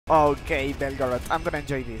Okay, Belgorod, I'm gonna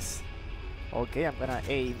enjoy this. Okay, I'm gonna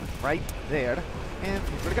aim right there. And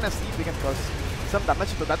we're gonna see if we can cause some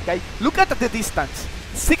damage to that guy. Look at the distance!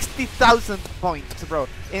 60,000 points, bro.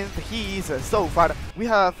 And he is so far. We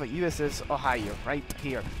have USS Ohio right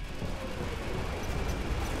here.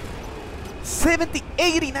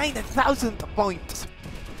 89,000 points.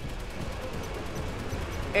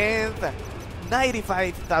 And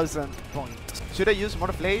 95,000 points. Should I use more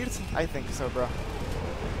players? I think so, bro.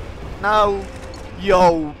 Now,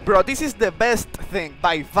 yo, bro, this is the best thing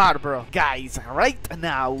by far, bro. Guys, right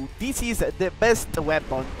now, this is the best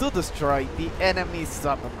weapon to destroy the enemy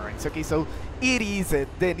submarines. Okay, so it is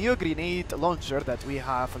the new grenade launcher that we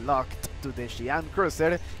have locked to the ShiYan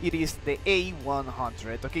cruiser. It is the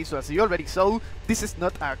A100. Okay, so as you already saw, this is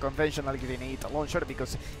not a conventional grenade launcher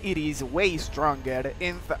because it is way stronger.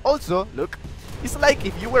 And also, look, it's like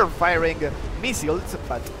if you were firing missiles,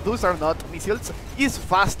 but those are not missiles. It's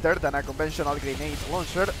faster than a conventional grenade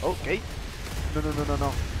launcher. Okay.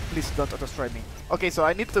 No. Please don't destroy me. Okay, so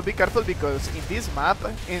I need to be careful because in this map,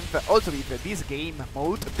 and also with this game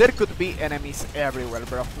mode, there could be enemies everywhere,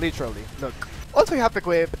 bro. Literally. Look. Also, we have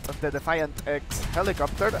equipped the Defiant X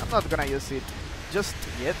helicopter. I'm not gonna use it just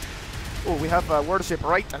yet. Oh, we have a warship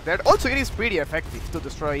right there. Also, it is pretty effective to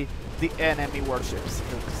destroy the enemy warships.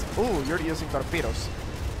 Oh, you're using torpedoes.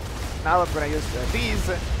 Now I'm gonna use these.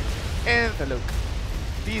 And look,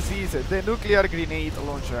 this is the nuclear grenade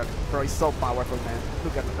launcher. Bro, it's so powerful, man.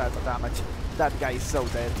 Look at that damage. That guy is so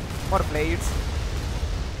dead. More players.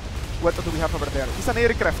 What do we have over there? It's an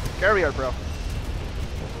aircraft carrier, bro.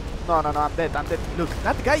 No, I'm dead. Look,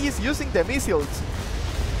 that guy is using the missiles.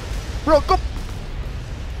 Bro, come.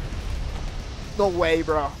 No way,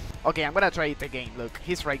 bro. Okay, I'm gonna try it again. Look,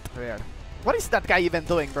 he's right there. What is that guy even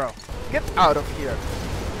doing, bro? Get out of here.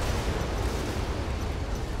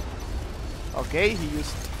 Okay, he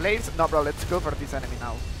used flames. No, bro, let's go for this enemy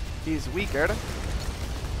now. He's weaker.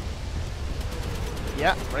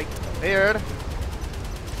 Yeah, right there.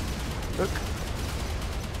 Look.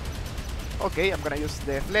 Okay, I'm gonna use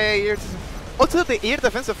the flares. Also, the air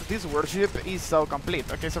defense of this warship is so complete.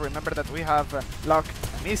 Okay, so remember that we have locked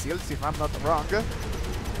missiles, if I'm not wrong.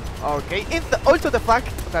 Okay, and also the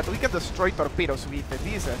fact that we can destroy torpedoes with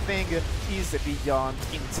this thing is beyond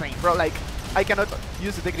insane. Bro, like, I cannot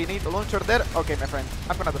use the grenade launcher there. Okay, my friend,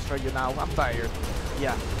 I'm gonna destroy you now. I'm tired.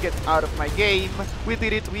 Yeah, get out of my game. We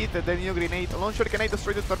did it with the new grenade launcher. Can I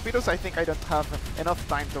destroy the torpedoes? I think I don't have enough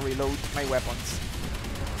time to reload my weapons.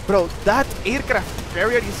 Bro, that aircraft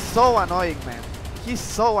carrier is so annoying, man. He's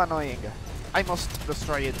so annoying. I must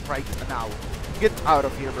destroy it right now. Get out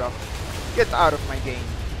of here, bro. Get out of my game.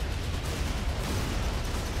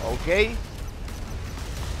 Okay.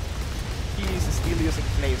 He is still using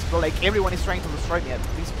flames, bro. Like, everyone is trying to destroy me at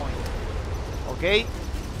this point. Okay.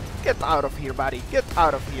 Get out of here, buddy. Get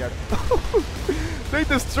out of here. They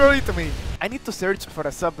destroyed me. I need to search for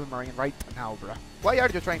a submarine right now, bro. Why are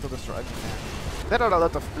you trying to destroy me, man? There are a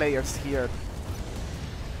lot of players here.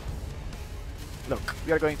 Look,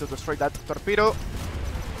 we are going to destroy that torpedo.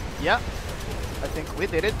 Yeah, I think we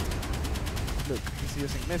did it. Look, he's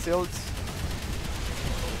using missiles.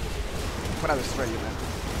 I'm gonna destroy you, man.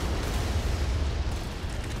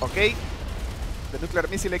 Okay, the nuclear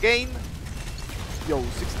missile again. Yo,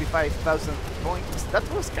 65,000 points. That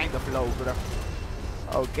was kind of low, bro.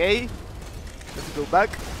 Okay, let's go back.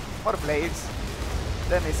 More players.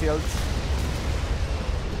 The missiles.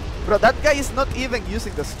 Bro, that guy is not even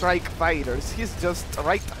using the strike fighters. He's just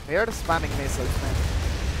right there spamming missiles, man.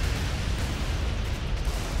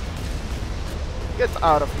 Get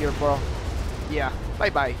out of here, bro. Yeah,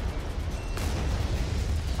 bye-bye.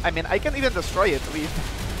 I mean, I can even destroy it with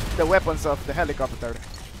the weapons of the helicopter.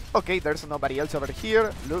 Okay, there's nobody else over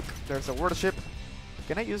here. Look, there's a warship.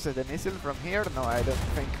 Can I use the missile from here? No, I don't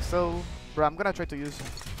think so. Bro, I'm gonna try to use...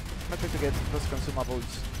 I'm gonna try to get those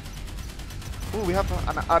consumables. Ooh, we have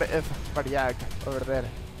an RF Variag over there.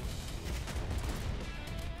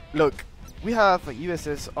 Look, we have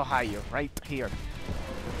USS Ohio right here.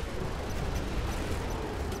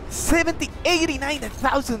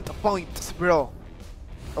 89,000 points, bro.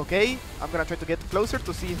 Okay, I'm gonna try to get closer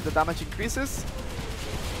to see if the damage increases.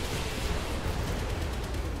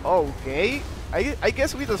 Okay, I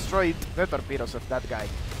guess we destroyed the torpedoes of that guy.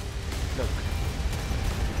 Look.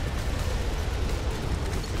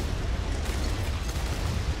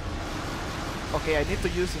 Okay, I need to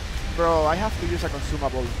use... Bro, I have to use a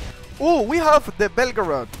consumable. Oh, we have the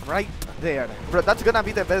Belgorod right there. Bro, that's gonna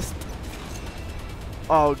be the best.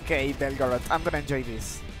 Okay, Belgorod, I'm gonna enjoy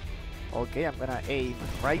this. Okay, I'm gonna aim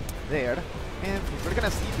right there. And we're gonna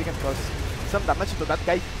see if we can cause some damage to that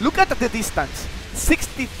guy. Look at the distance.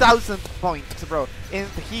 60,000 points, bro. And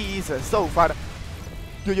he is so far.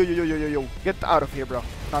 Yo. Get out of here, bro.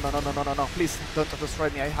 No. Please don't destroy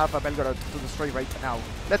me. I have a Belgorod to destroy right now.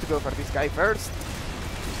 Let's go for this guy first.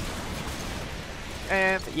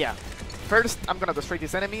 And yeah. First, I'm gonna destroy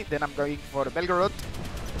this enemy. Then I'm going for Belgorod.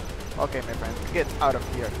 Okay, my friend. Get out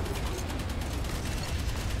of here.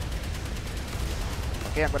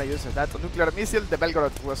 Okay, I'm gonna use that nuclear missile. The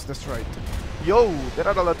Belgorod was destroyed. Yo, there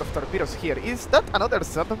are a lot of torpedoes here. Is that another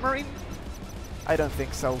submarine? I don't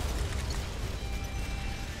think so.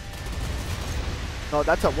 No,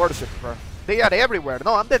 that's a warship, bro. They are everywhere.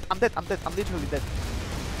 No, I'm dead. I'm literally dead.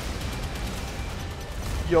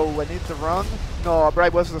 Yo, I need to run. No, a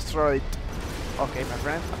bribe was destroyed. Okay, my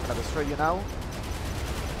friend, I'm gonna destroy you now.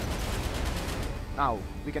 Now,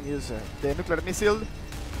 we can use the nuclear missile.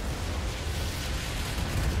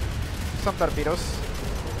 Some torpedoes.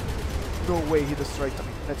 No way he destroyed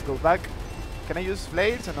me. Let's go back. Can I use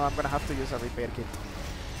flares? No, I'm gonna have to use a repair kit.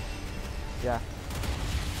 Yeah.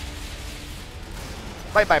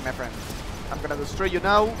 Bye bye, my friend. I'm gonna destroy you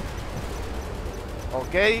now.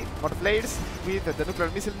 Okay, more flares with the nuclear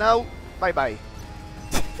missile now. Bye bye.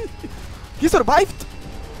 He survived?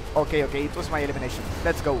 Okay, it was my elimination.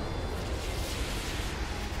 Let's go.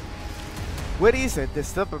 Where is it? The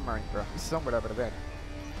submarine, bro. It's somewhere over there.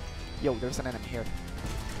 Yo, there's an enemy here.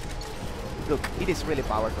 Look, it is really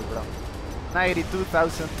powerful, bro.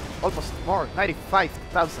 92,000, almost more,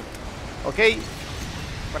 95,000. Okay,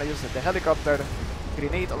 I'm gonna use the helicopter,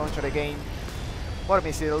 grenade launcher again, more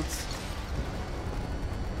missiles.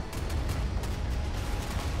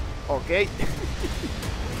 Okay.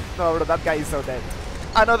 No, bro, that guy is so dead.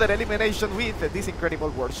 Another elimination with this incredible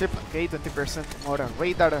warship. Okay, 20% more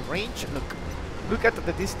radar range. Look at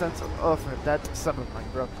the distance of that submarine,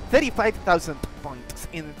 bro. 35,000 points,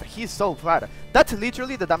 and he's so far. That's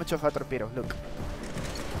literally the damage of a torpedo. Look.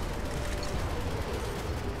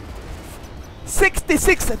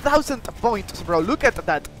 66,000 points, bro. Look at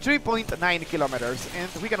that. 3.9 kilometers.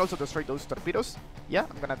 And we can also destroy those torpedoes. Yeah,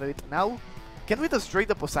 I'm gonna do it now. Can we destroy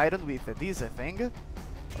the Poseidon with this thing?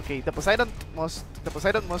 Okay, the Poseidon must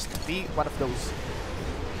be one of those.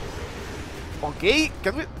 Okay,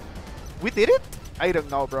 can we did it? I don't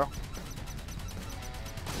know, bro.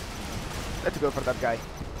 Let's go for that guy.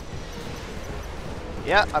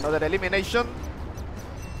 Yeah, another elimination.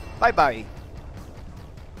 Bye bye.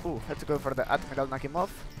 Ooh, let's go for the Admiral Nakimov.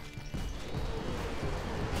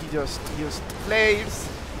 He just used flares.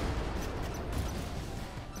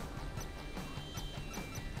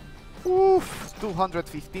 Oof,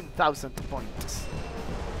 215,000 points.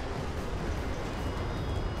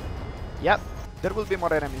 Yep, there will be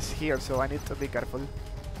more enemies here, so I need to be careful.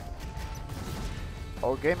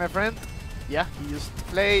 Okay, my friend. Yeah, he used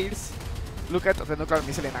flares. Look at the nuclear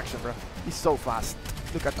missile in action, bro. He's so fast.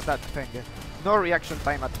 Look at that thing. No reaction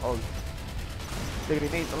time at all. The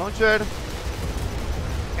grenade launcher.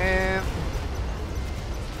 And...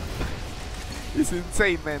 it's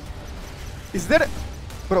insane, man. Is there...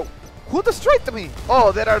 Bro, who destroyed me?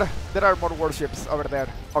 Oh, there are more warships over there.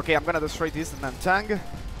 Okay, I'm gonna destroy this Nanchang.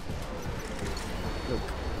 Look.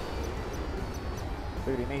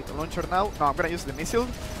 The grenade launcher now. No, I'm gonna use the missile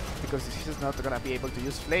because he's not gonna be able to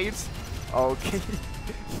use flares. Okay.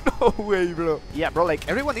 No way, bro. Yeah, bro, like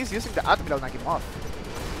everyone is using the Admiral Nakimov.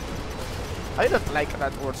 I don't like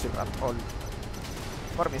that warship at all.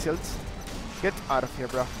 More missiles. Get out of here,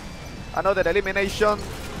 bro. Another elimination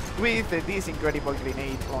with this incredible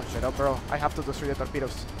grenade launcher. Oh, bro, I have to destroy the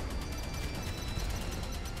torpedoes.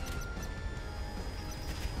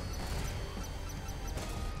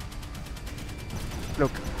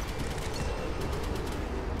 Look.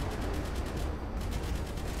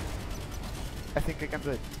 I think I can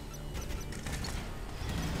do it.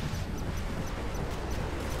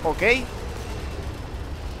 Okay.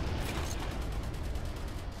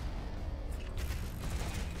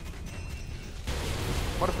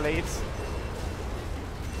 More blades.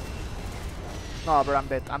 No, bro, I'm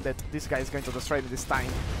dead. This guy is going to destroy me this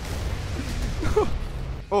time.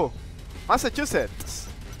 Oh, Massachusetts.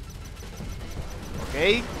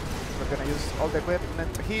 Okay, we're gonna use all the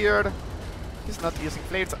equipment here. He's not using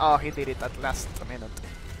flares. Oh, he did it at last minute.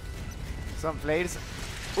 Some flares.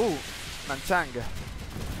 Ooh, Nanchang.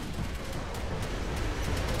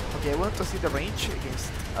 Okay, I want to see the range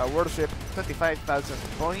against a warship. 25,000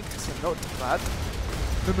 points. Not bad.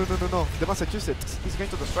 No. The Massachusetts. He's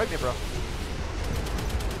going to destroy me, bro.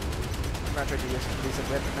 I'm gonna try to use this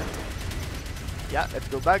equipment. Yeah, let's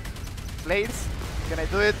go back. Flares. Can I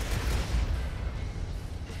do it?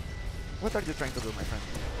 What are you trying to do, my friend?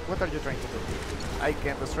 What are you trying to do? I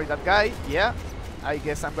can destroy that guy. Yeah, I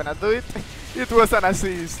guess I'm gonna do it. It was an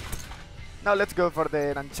assist. Now let's go for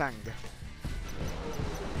the Nanchang.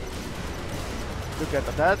 Look at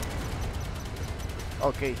that.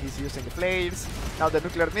 Okay, he's using the flares. Now the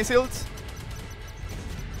nuclear missiles.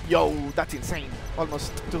 Yo, that's insane.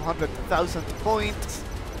 Almost 200,000 points.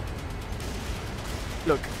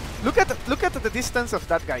 Look at the distance of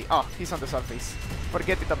that guy. Oh, he's on the surface.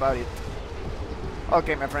 Forget it about it.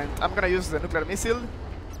 Okay, my friend, I'm gonna use the nuclear missile.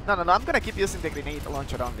 No, I'm gonna keep using the grenade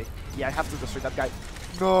launcher only. Yeah, I have to destroy that guy.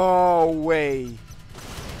 No way.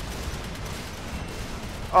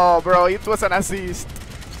 Oh, bro, it was an assist.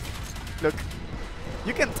 Look,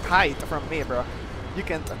 you can't hide from me, bro. You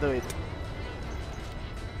can't do it.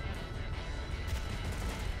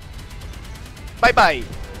 Bye-bye.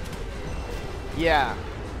 Yeah.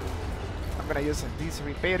 I'm gonna use this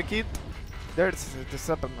repair kit. There's the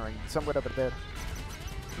submarine, somewhere over there.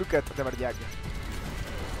 Look at the Barjag.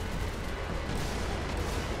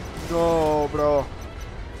 No, bro.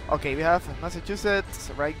 Okay, we have Massachusetts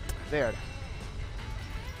right there.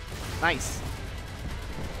 Nice.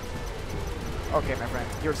 Okay, my friend,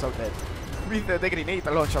 you're so dead. With the grenade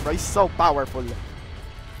launcher, bro, it's so powerful.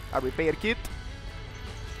 A repair kit.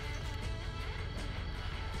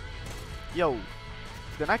 Yo,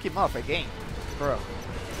 they knock him off again, bro.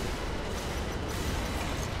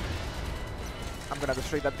 I'm gonna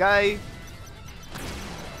destroy that guy.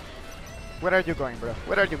 Where are you going, bro?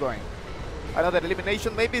 Where are you going? Another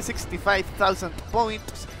elimination, maybe 65,000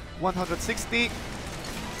 points, 160.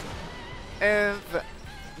 And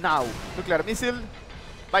now, nuclear missile.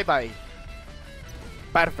 Bye-bye.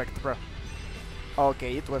 Perfect, bro.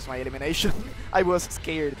 Okay, it was my elimination. I was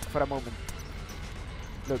scared for a moment.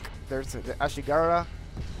 Look, there's the Ashigara.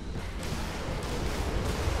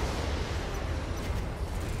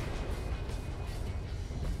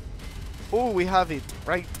 Oh, we have it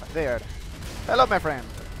right there. Hello, my friend.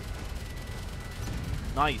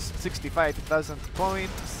 Nice, 65,000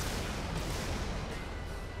 points.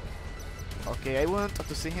 Okay, I want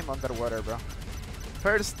to see him underwater, bro.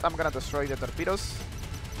 First, I'm gonna destroy the torpedoes.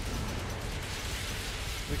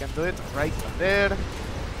 We can do it right there.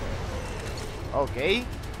 Okay,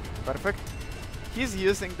 perfect. He's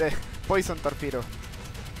using the poison torpedo.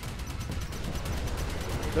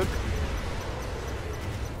 Look.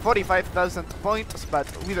 45,000 points, but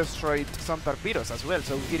we destroyed some torpedoes as well,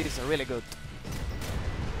 so it is really good.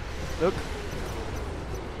 Look.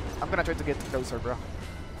 I'm gonna try to get closer, bro.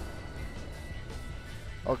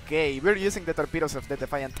 Okay, we're using the torpedoes of the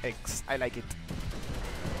Defiant X. I like it.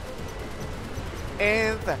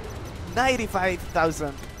 And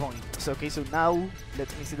 95,000 points. Okay, so now let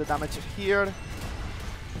me see the damage here.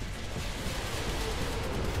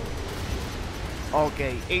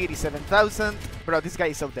 Okay, 87,000. Bro, this guy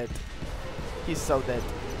is so dead. He's so dead.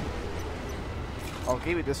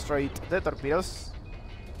 Okay, we destroyed the torpedoes.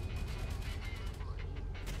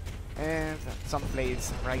 And some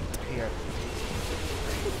plates right here.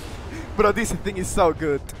 Bro, this thing is so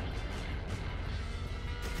good.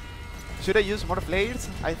 Should I use more flares?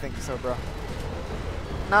 I think so, bro.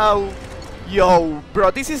 Now, yo,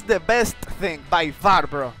 bro, this is the best thing by far,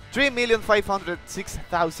 bro.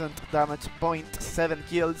 3,506,000 damage, 0.7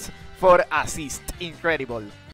 kills, 4 assist. Incredible.